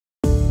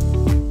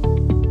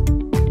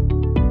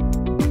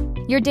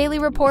Your daily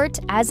report,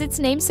 as its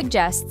name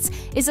suggests,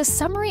 is a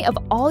summary of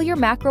all your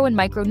macro and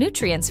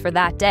micronutrients for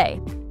that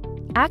day.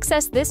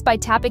 Access this by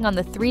tapping on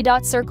the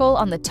three-dot circle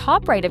on the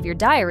top right of your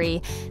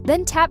diary,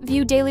 then tap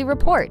View Daily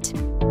Report.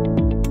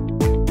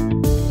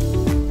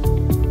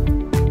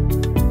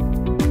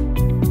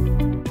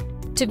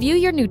 To view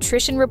your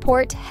nutrition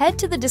report, head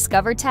to the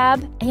Discover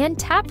tab and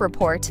tap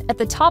Report at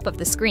the top of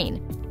the screen.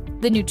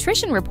 The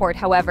nutrition report,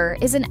 however,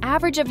 is an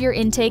average of your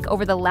intake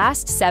over the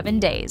last 7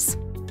 days.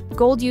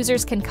 Gold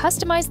users can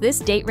customize this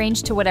date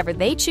range to whatever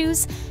they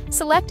choose,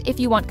 select if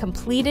you want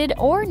completed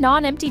or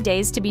non-empty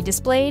days to be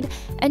displayed,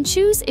 and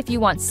choose if you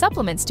want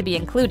supplements to be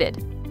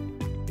included.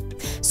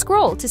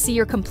 Scroll to see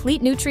your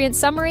complete nutrient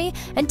summary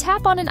and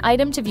tap on an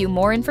item to view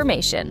more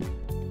information.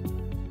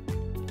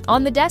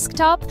 On the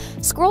desktop,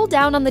 scroll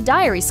down on the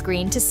diary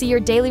screen to see your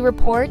daily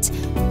report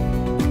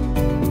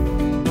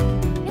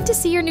and to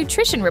see your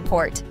nutrition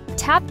report.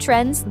 Tap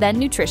Trends, then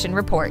Nutrition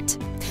Report.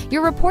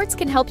 Your reports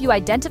can help you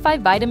identify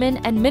vitamin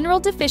and mineral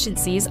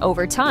deficiencies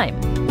over time.